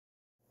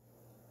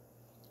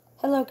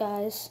Hello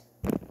guys,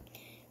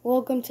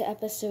 welcome to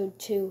episode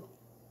 2.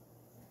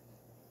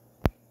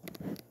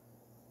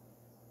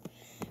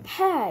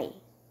 Hey,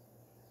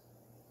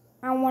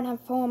 I want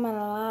to form an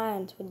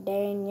alliance with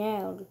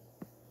Danielle.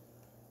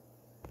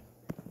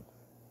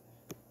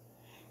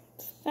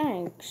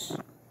 Thanks.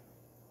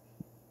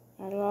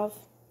 I'd love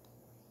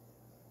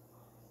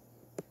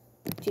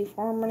to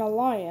form an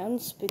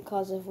alliance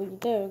because if we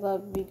do,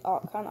 that'd be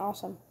kind of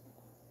awesome.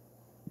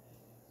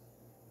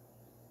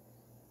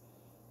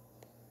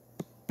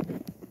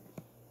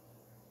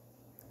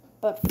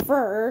 But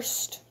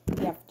first,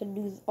 we have to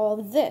do all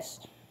this.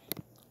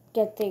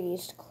 Get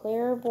these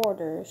clear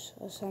borders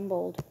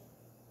assembled.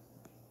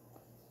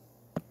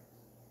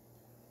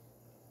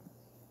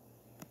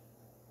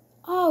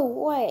 Oh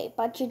wait,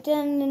 but you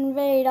didn't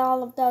invade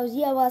all of those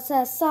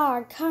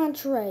USSR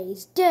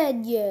countries,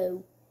 did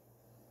you?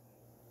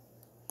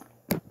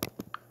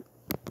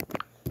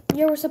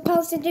 You were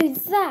supposed to do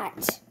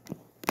that.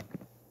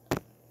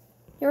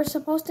 You were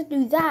supposed to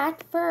do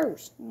that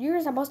first. You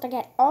were supposed to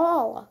get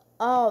all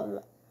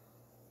of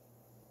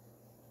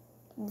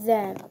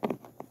them.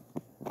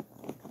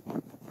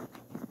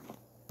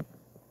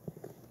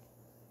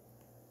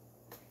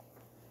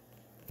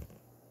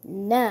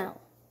 Now,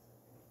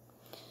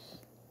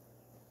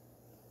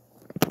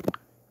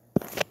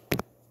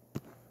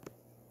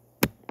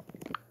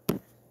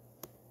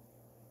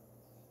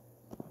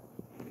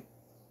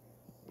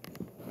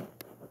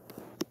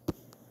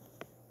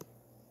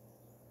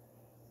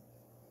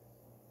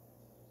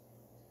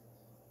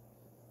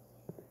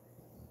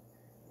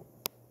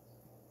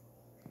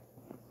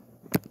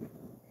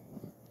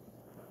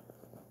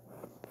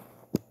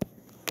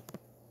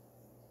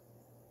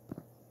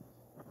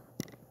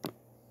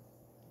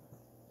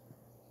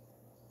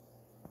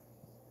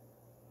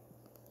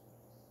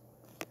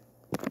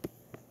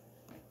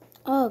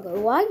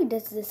 why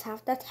does this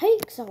have to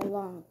take so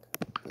long?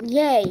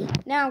 Yay,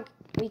 now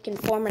we can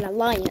form an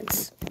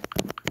alliance.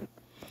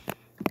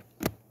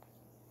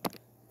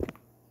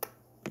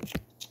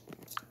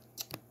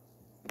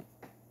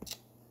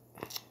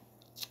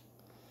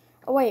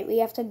 Oh wait, we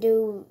have to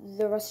do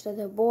the rest of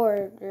the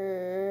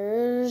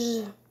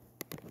borders.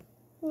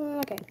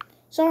 Okay.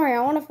 Sorry, I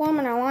want to form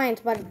an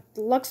alliance, but it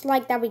looks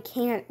like that we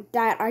can't,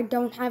 that I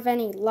don't have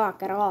any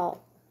luck at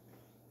all.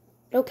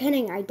 No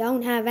kidding, I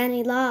don't have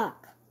any luck.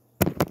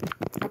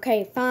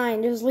 Okay,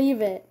 fine, just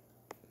leave it.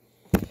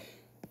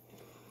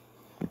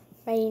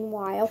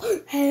 Meanwhile,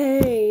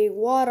 hey,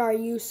 what are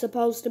you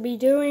supposed to be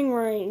doing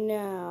right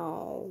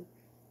now?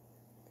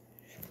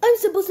 I'm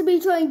supposed to be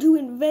trying to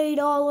invade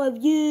all of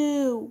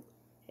you.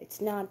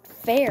 It's not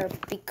fair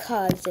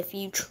because if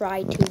you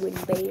try to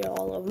invade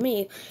all of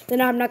me,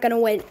 then I'm not going to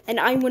win, and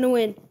I'm going to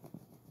win.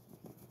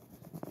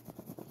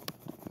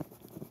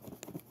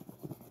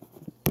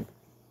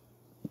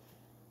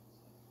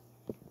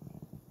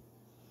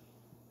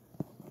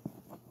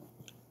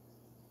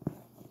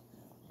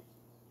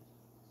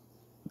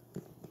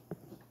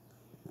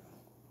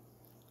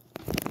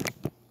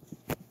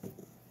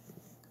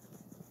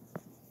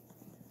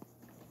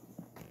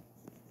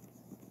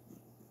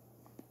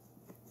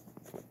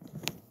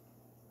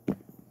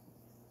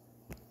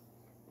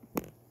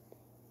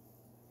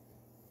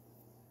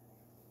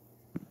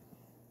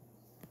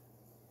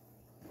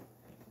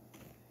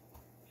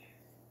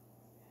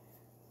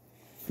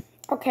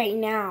 Okay,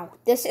 now,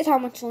 this is how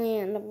much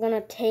land I'm going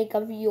to take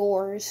of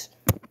yours.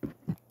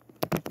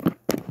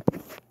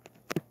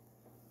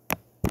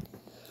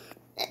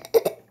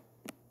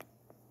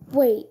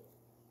 Wait,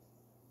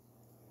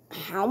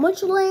 how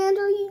much land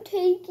are you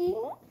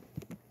taking?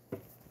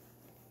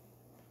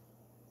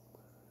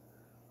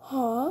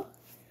 Huh?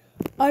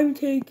 I'm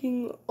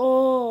taking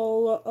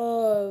all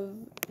of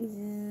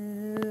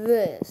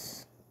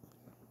this.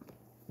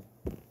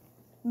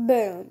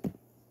 Boom.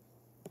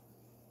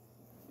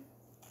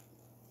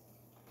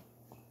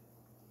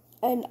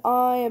 And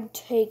I am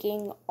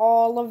taking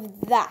all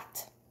of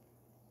that.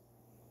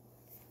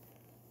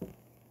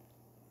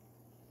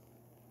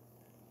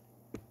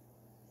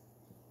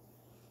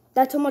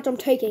 That's how much I'm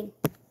taking.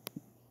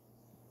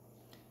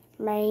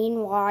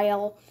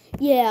 Meanwhile,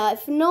 yeah,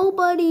 if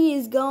nobody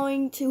is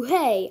going to,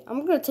 hey,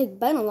 I'm going to take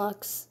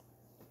Benelux.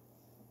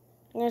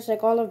 I'm going to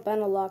take all of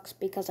Benelux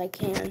because I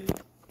can.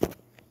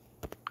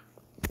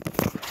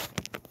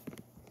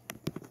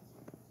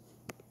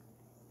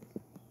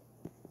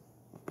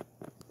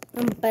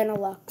 I'm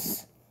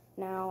Benelux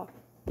now.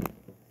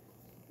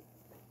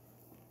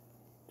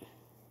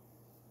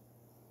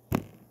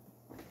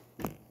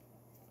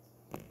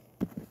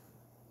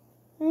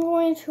 I'm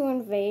going to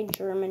invade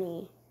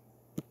Germany.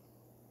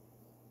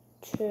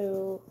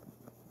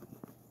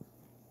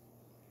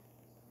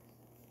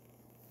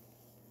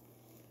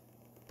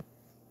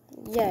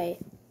 Yay.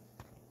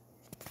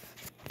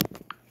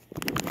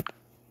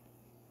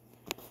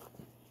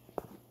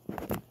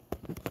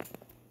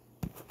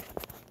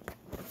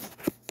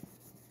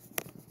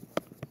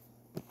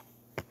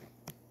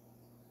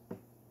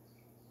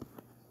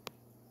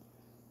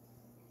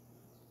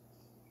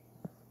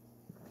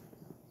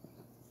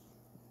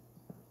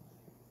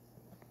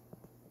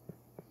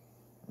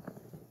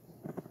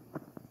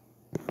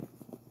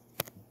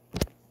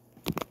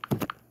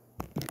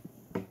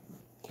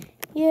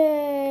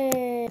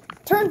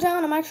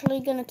 down, I'm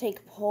actually gonna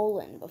take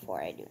Poland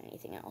before I do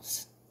anything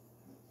else.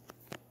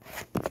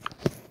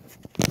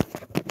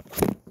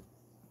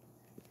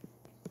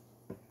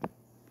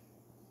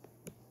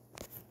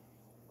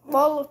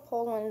 All of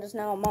Poland is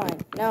now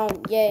mine. Now,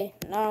 yay.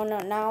 No,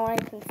 now I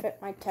can fit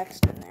my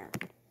text in there.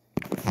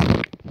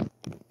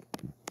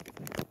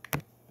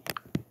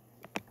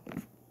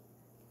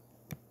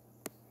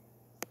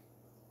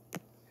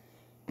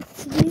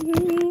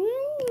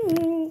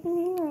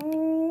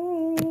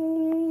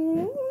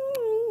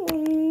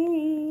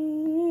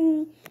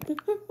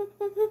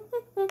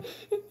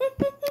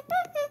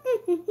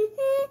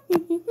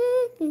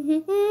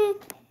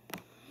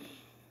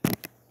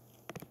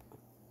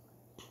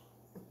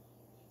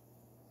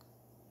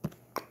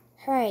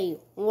 Hey,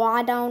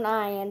 why don't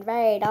I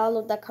invade all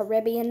of the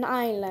Caribbean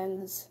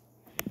islands?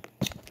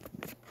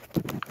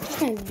 Just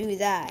gonna do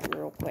that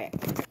real quick.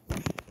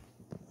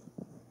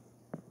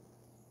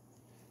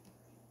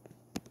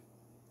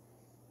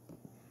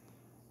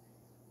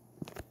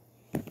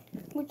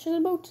 Which is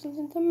about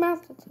into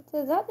mountains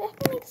that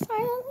happening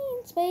silently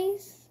in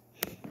space.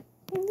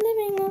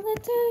 Living on the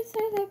earth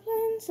are the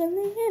plants and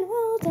the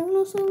animals and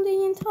also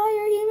the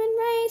entire human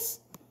race.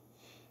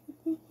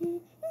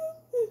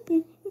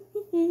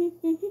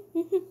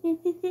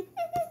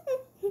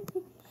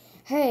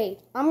 Hey,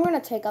 I'm gonna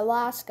take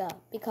Alaska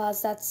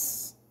because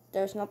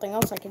there's nothing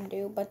else I can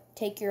do but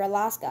take your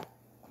Alaska.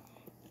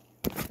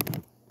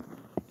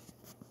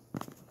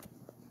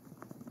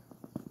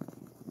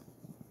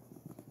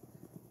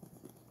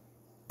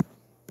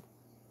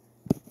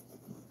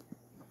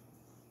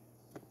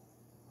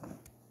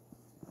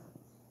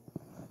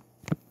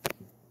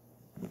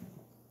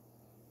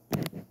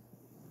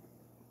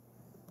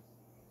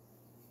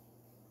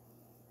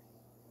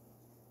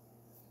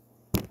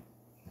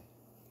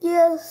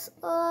 Yes,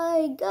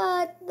 I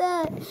got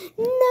that.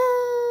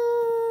 No!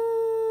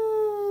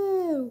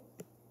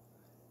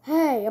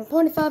 Hey, I'm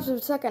 25 to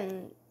the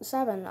second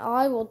 7.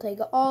 I will take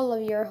all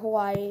of your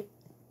Hawaii.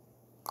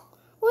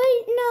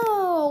 Wait,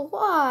 no.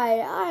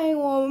 Why? I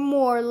want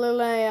more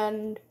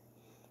land.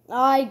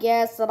 I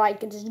guess that I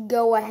could just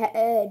go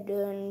ahead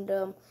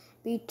and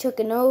be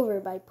taken over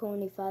by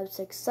Pony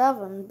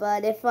 567,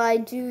 but if I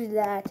do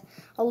that,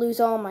 I'll lose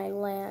all my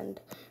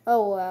land.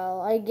 Oh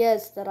well, I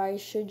guess that I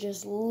should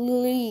just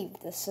leave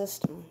the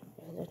system.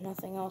 There's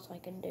nothing else I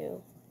can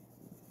do.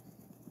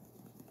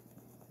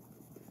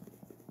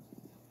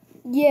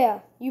 Yeah,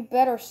 you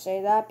better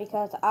say that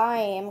because I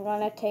am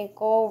gonna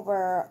take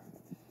over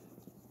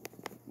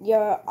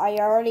I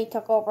already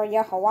took over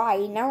your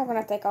Hawaii. Now we're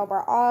gonna take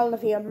over all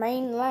of your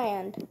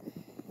mainland.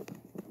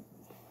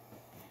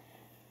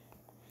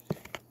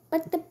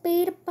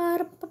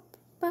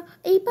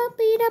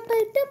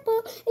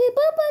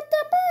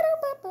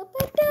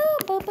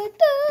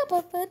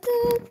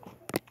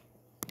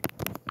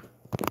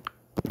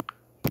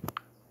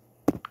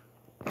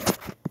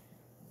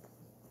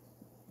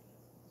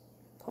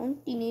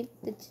 Continent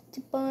that's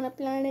upon a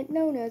planet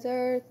known as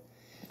Earth.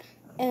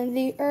 And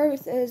the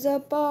earth is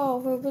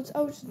above of its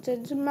oceans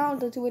and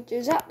mountains, which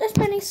is out there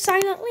spinning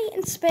silently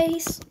in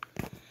space.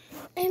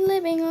 And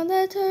living on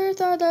that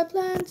earth are the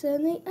plants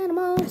and the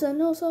animals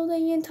and also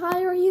the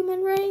entire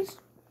human race.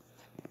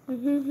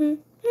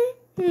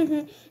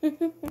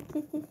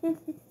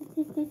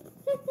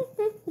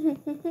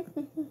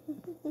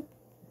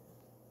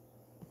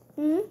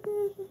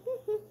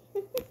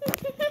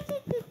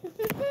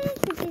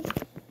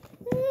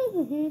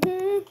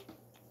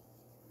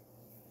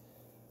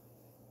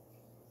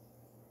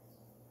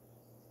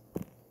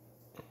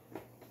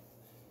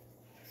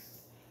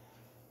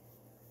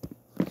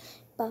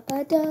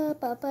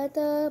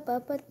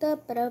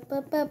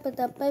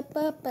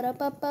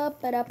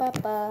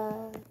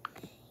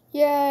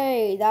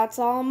 Yay, that's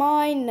all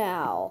mine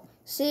now.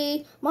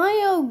 See,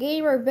 my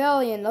gay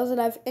rebellion doesn't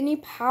have any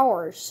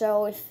power,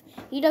 so if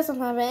he doesn't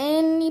have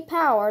any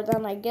power,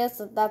 then I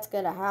guess that's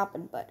gonna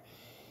happen, but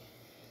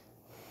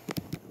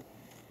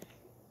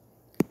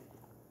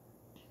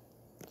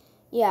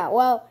yeah,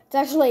 well,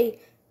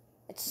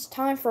 it's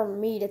time for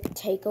me to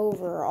take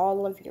over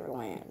all of your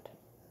land.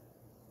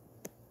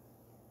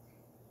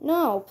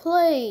 No,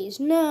 please,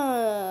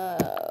 no.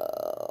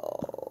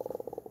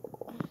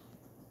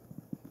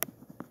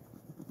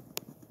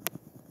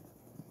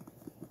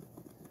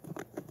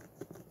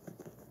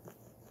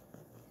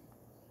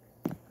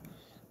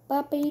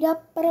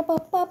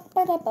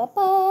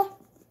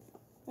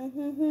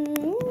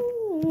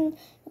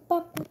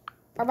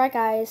 Alright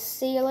guys,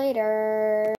 see you later.